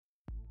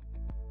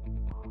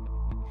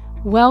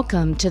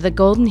Welcome to the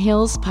Golden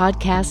Hills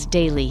Podcast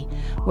Daily,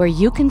 where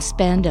you can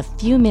spend a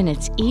few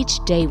minutes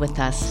each day with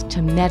us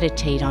to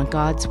meditate on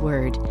God's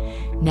Word.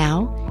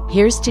 Now,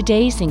 here's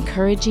today's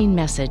encouraging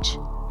message.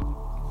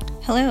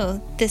 Hello,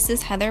 this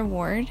is Heather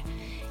Ward,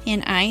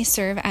 and I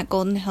serve at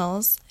Golden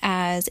Hills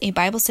as a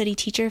Bible study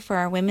teacher for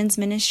our women's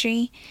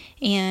ministry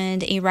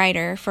and a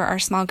writer for our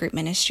small group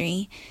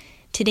ministry.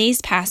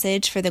 Today's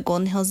passage for the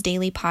Golden Hills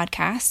Daily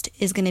Podcast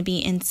is going to be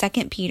in 2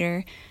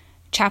 Peter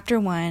Chapter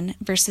 1,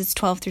 verses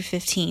 12 through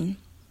 15.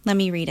 Let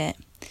me read it.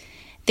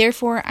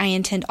 Therefore, I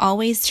intend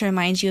always to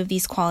remind you of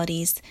these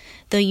qualities,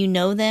 though you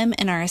know them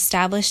and are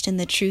established in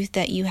the truth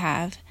that you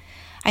have.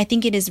 I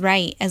think it is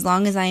right, as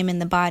long as I am in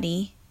the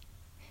body,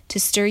 to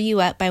stir you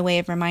up by way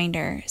of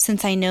reminder,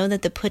 since I know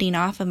that the putting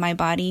off of my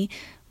body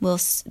will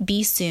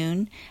be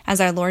soon,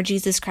 as our Lord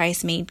Jesus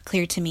Christ made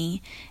clear to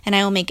me, and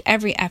I will make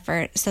every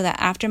effort so that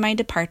after my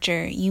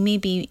departure you may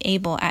be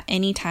able at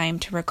any time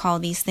to recall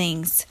these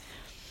things.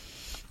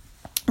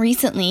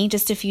 Recently,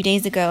 just a few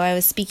days ago, I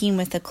was speaking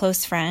with a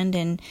close friend,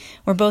 and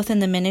we're both in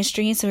the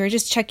ministry, so we were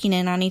just checking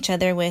in on each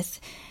other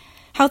with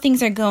how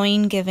things are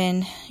going,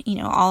 given,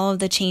 all of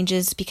the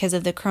changes because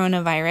of the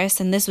coronavirus,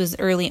 and this was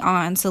early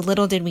on, so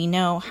little did we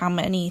know how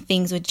many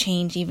things would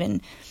change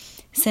even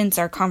since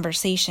our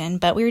conversation,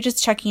 but we were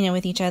just checking in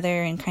with each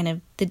other and kind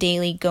of the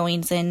daily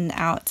goings in and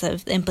outs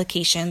of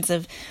implications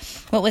of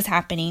what was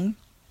happening.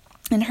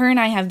 And her and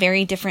I have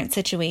very different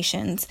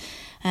situations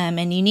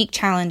and unique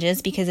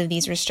challenges because of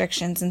these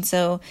restrictions. And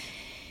so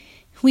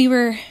we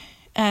were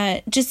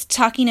just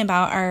talking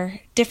about our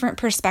different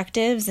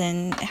perspectives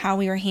and how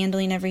we were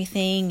handling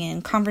everything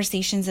and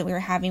conversations that we were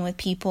having with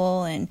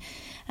people.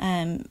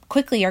 And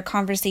quickly our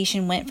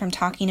conversation went from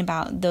talking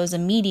about those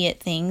immediate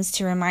things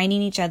to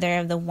reminding each other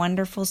of the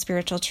wonderful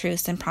spiritual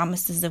truths and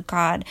promises of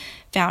God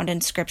found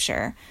in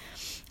Scripture.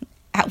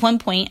 At one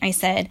point I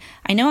said,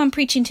 I know I'm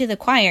preaching to the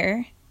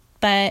choir,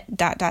 but ...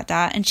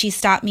 And she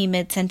stopped me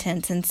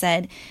mid-sentence and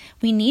said,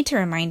 we need to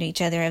remind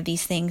each other of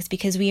these things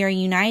because we are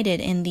united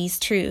in these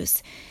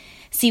truths.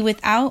 See,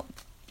 without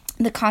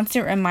the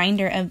constant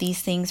reminder of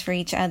these things for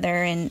each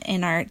other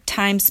and our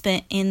time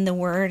spent in the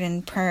Word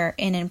and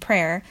in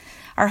prayer,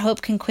 our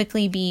hope can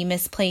quickly be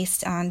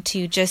misplaced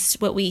onto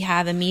just what we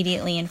have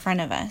immediately in front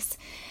of us.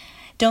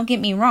 Don't get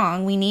me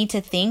wrong, we need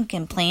to think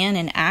and plan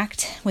and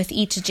act with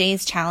each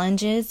day's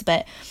challenges,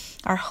 but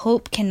our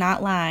hope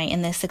cannot lie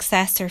in the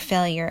success or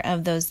failure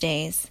of those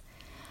days.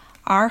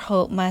 Our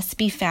hope must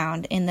be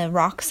found in the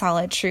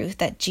rock-solid truth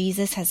that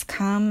Jesus has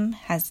come,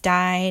 has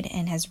died,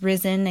 and has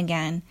risen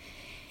again.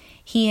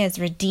 He has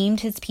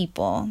redeemed his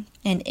people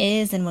and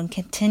is and will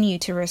continue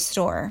to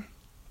restore.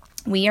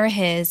 We are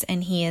his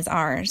and he is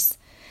ours.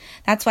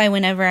 That's why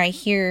whenever I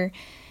hear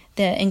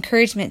the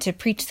encouragement to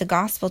preach the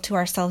gospel to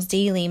ourselves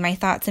daily, my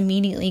thoughts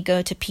immediately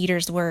go to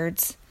Peter's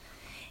words.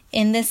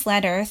 In this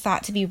letter,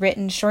 thought to be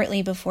written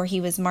shortly before he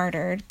was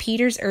martyred,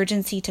 Peter's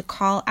urgency to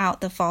call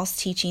out the false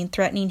teaching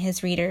threatening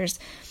his readers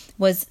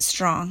was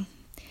strong.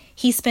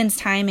 He spends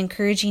time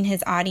encouraging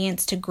his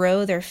audience to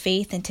grow their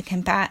faith and to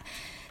combat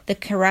the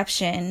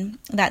corruption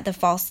that the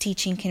false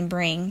teaching can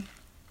bring.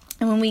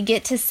 And when we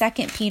get to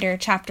 2 Peter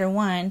chapter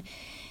 1,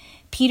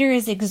 Peter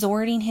is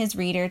exhorting his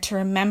reader to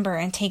remember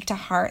and take to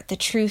heart the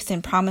truths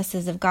and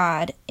promises of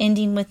God,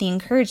 ending with the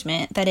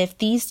encouragement that if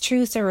these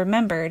truths are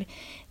remembered,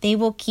 they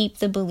will keep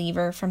the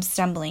believer from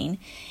stumbling,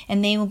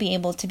 and they will be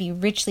able to be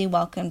richly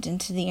welcomed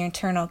into the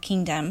eternal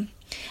kingdom.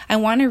 I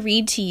want to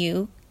read to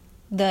you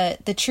the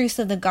truths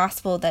of the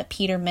gospel that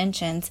Peter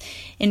mentions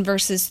in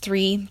verses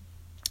 3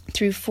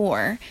 through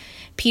 4.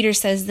 Peter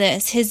says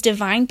this, his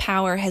divine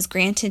power has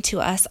granted to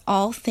us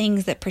all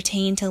things that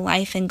pertain to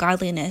life and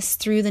godliness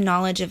through the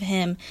knowledge of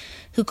him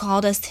who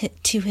called us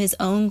to his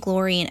own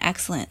glory and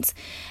excellence,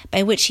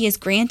 by which he has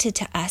granted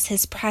to us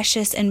his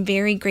precious and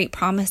very great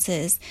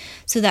promises,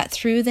 so that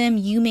through them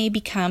you may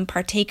become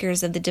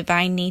partakers of the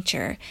divine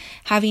nature,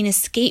 having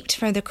escaped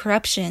from the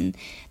corruption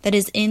that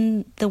is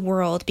in the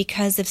world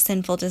because of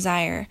sinful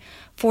desire.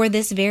 For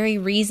this very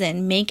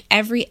reason, make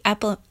every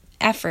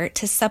effort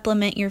to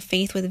supplement your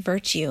faith with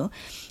virtue,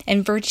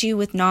 and virtue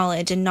with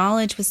knowledge, and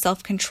knowledge with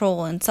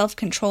self-control, and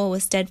self-control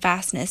with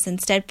steadfastness,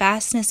 and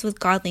steadfastness with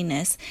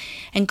godliness,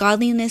 and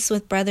godliness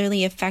with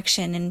brotherly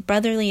affection, and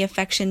brotherly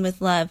affection with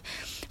love.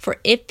 For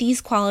if these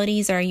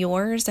qualities are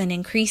yours and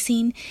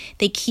increasing,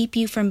 they keep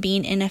you from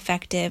being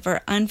ineffective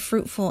or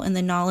unfruitful in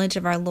the knowledge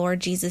of our Lord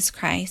Jesus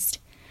Christ.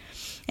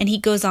 And he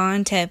goes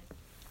on to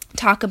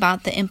talk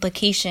about the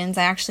implications.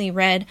 I actually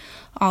read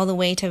all the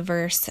way to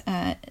verse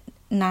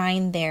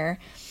 9 there.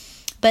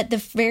 But the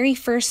very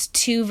first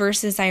two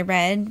verses I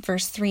read,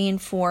 verse 3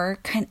 and 4,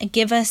 kind of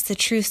give us the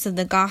truths of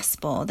the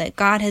gospel, that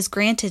God has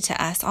granted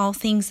to us all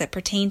things that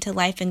pertain to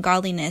life and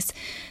godliness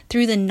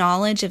through the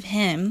knowledge of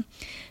him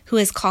who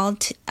has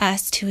called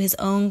us to his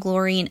own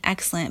glory and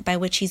excellence, by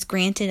which he's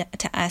granted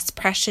to us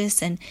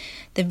precious and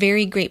the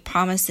very great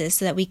promises,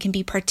 so that we can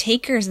be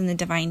partakers in the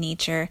divine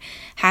nature,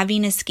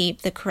 having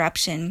escaped the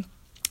corruption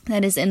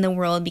that is in the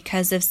world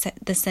because of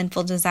the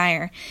sinful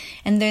desire.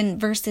 And then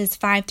verses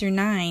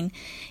 5-9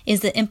 is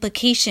the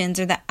implications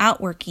or the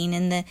outworking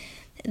and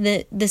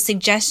the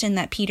suggestion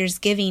that Peter's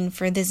giving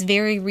for this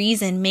very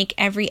reason. Make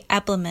every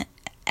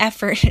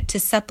effort to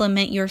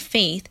supplement your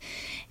faith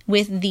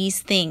with these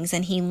things.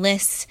 And he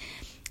lists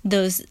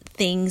those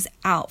things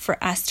out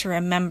for us to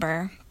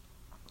remember.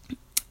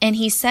 And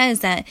he says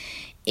that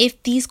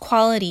if these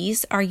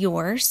qualities are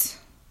yours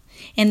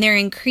and they're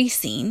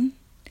increasing,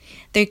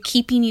 they're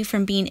keeping you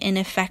from being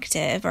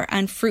ineffective or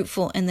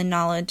unfruitful in the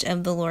knowledge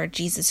of the Lord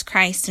Jesus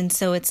Christ. And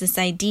so it's this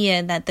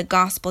idea that the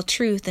gospel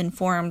truth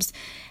informs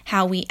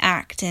how we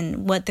act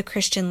and what the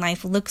Christian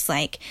life looks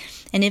like.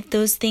 And if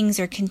those things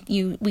are,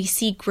 we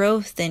see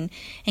growth and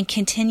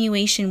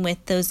continuation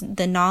with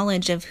the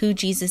knowledge of who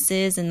Jesus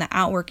is and the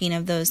outworking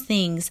of those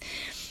things,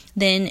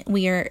 then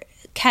we are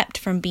kept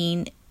from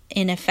being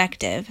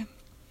ineffective.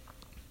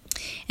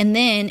 And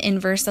then in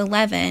verse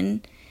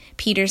 11,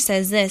 Peter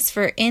says this,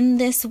 "For in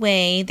this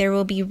way there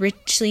will be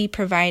richly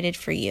provided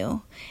for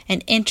you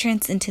an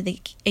entrance into the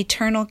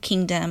eternal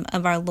kingdom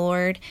of our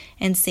Lord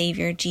and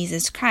Savior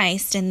Jesus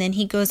Christ." And then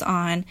he goes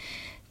on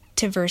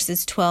to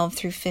verses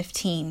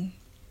 12-15.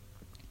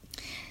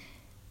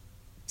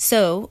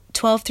 So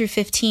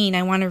 12-15,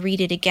 I want to read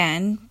it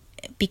again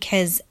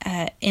because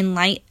in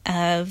light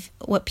of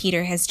what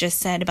Peter has just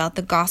said about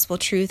the gospel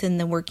truth and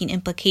the working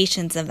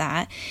implications of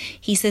that,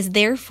 he says,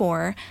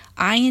 "Therefore,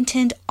 I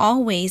intend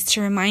always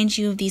to remind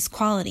you of these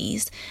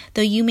qualities,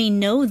 though you may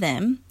know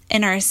them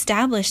and are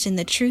established in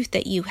the truth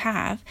that you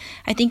have.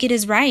 I think it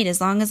is right, as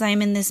long as I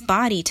am in this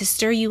body, to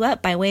stir you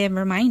up by way of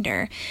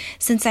reminder,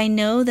 since I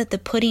know that the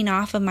putting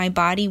off of my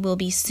body will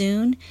be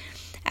soon.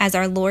 As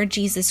our Lord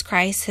Jesus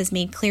Christ has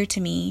made clear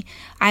to me,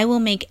 I will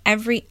make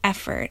every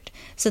effort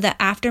so that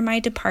after my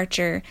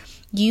departure,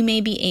 you may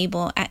be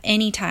able at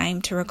any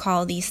time to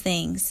recall these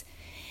things."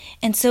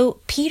 And so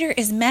Peter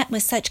is met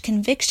with such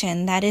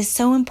conviction that is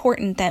so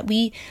important that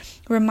we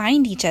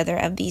remind each other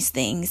of these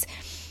things.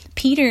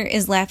 Peter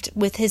is left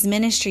with his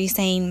ministry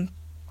saying,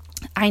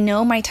 "I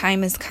know my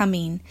time is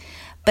coming,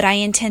 but I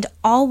intend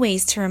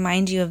always to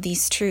remind you of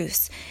these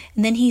truths."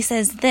 And then he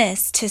says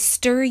this, to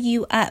stir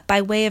you up by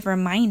way of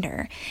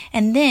reminder.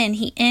 And then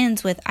he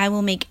ends with, "I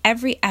will make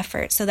every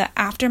effort so that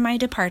after my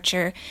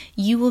departure,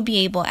 you will be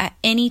able at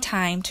any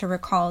time to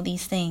recall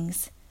these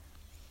things."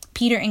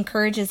 Peter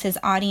encourages his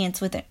audience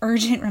with an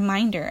urgent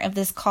reminder of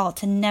this call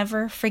to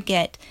never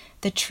forget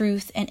the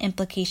truth and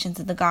implications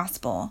of the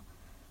gospel.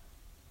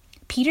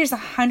 Peter's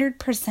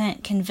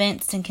 100%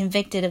 convinced and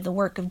convicted of the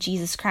work of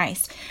Jesus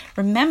Christ.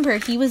 Remember,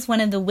 he was one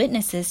of the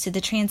witnesses to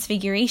the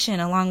transfiguration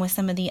along with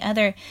some of the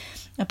other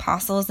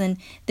apostles, and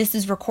this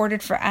is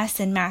recorded for us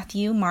in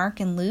Matthew, Mark,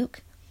 and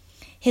Luke.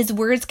 His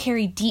words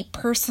carry deep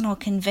personal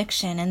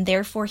conviction, and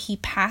therefore he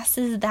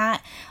passes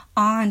that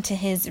on to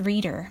his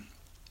reader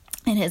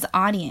and his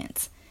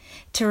audience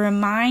to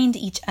remind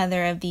each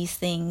other of these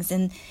things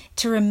and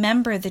to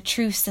remember the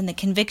truths and the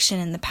conviction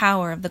and the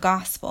power of the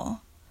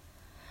gospel.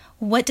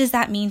 What does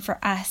that mean for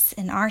us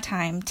in our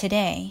time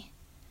today?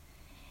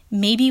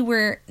 Maybe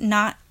we're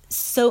not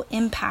so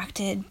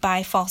impacted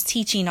by false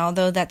teaching,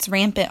 although that's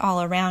rampant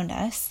all around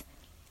us.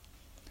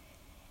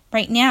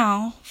 Right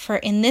now,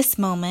 in this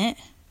moment,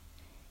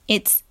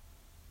 it's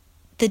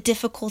the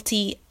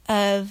difficulty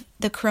of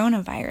the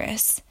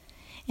coronavirus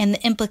and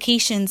the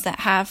implications that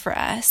have for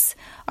us.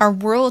 Our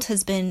world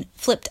has been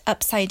flipped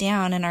upside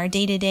down, and our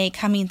day-to-day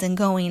comings and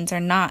goings are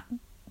not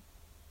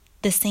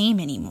the same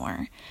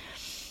anymore.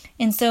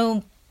 And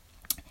so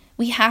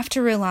we have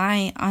to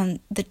rely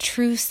on the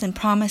truths and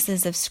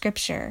promises of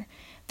Scripture.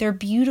 They're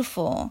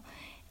beautiful,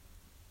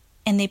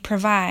 and they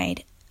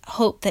provide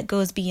hope that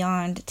goes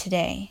beyond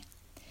today.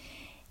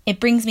 It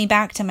brings me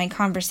back to my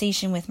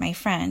conversation with my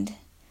friend.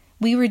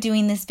 We were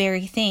doing this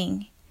very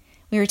thing.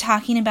 We were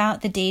talking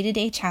about the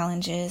day-to-day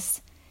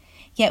challenges,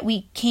 yet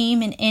we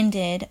came and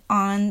ended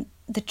on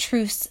the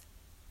truths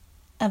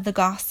of the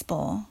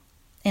gospel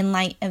in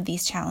light of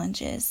these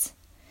challenges.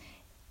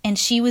 And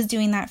she was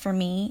doing that for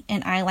me,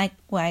 and I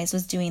likewise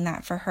was doing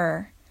that for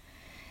her.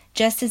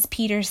 Just as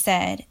Peter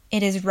said,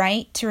 it is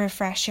right to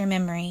refresh your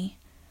memory.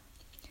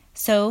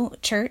 So,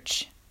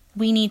 church,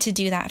 we need to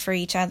do that for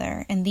each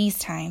other in these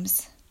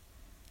times.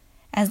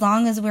 As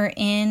long as we're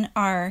in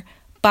our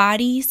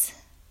bodies,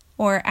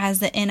 or as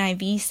the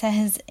NIV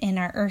says, in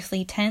our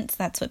earthly tents,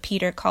 that's what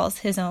Peter calls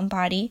his own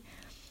body,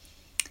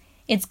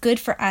 it's good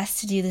for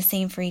us to do the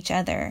same for each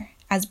other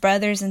as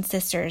brothers and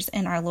sisters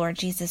in our Lord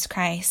Jesus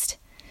Christ.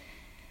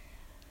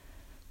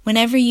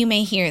 Whenever you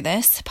may hear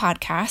this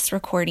podcast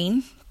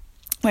recording,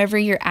 wherever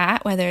you're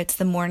at, whether it's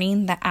the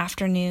morning, the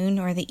afternoon,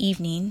 or the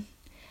evening,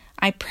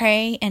 I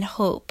pray and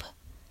hope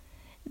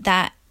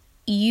that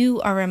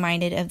you are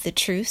reminded of the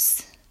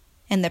truths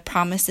and the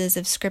promises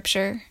of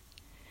Scripture,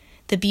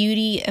 the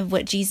beauty of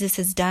what Jesus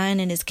has done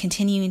and is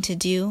continuing to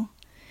do.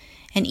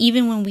 And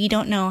even when we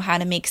don't know how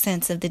to make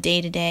sense of the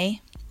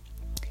day-to-day,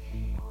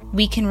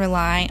 we can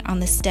rely on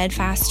the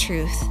steadfast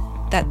truth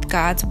that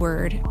God's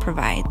Word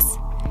provides.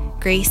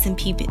 Grace and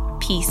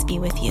peace be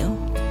with you.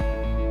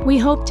 We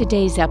hope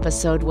today's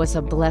episode was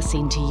a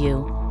blessing to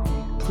you.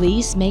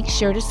 Please make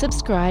sure to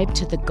subscribe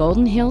to the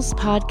Golden Hills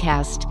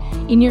Podcast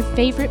in your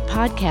favorite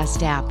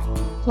podcast app,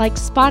 like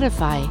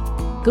Spotify,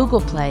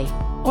 Google Play,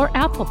 or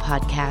Apple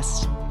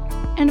Podcasts.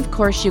 And of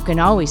course, you can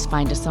always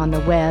find us on the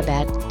web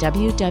at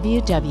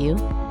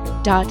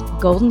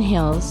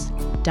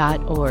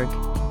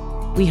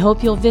www.goldenhills.org. We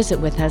hope you'll visit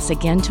with us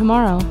again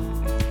tomorrow.